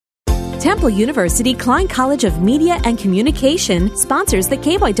Temple University Klein College of Media and Communication sponsors the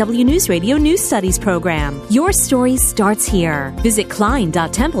KYW News Radio News Studies program. Your story starts here. Visit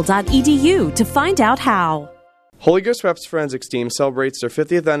klein.temple.edu to find out how. Holy Ghost Prep's Forensics team celebrates their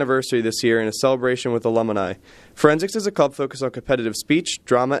 50th anniversary this year in a celebration with alumni. Forensics is a club focused on competitive speech,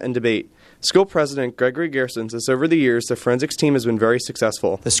 drama, and debate. School president Gregory Gerson says over the years, the forensics team has been very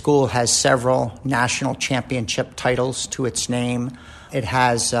successful. The school has several national championship titles to its name. It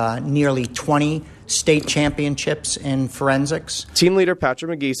has nearly 20 state championships in forensics. Team leader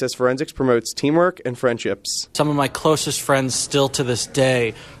Patrick McGee says forensics promotes teamwork and friendships. Some of my closest friends still to this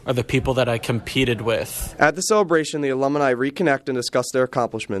day are the people that I competed with. At the celebration, the alumni reconnect and discuss their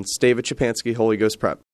accomplishments. David Shapansky, Holy Ghost Prep.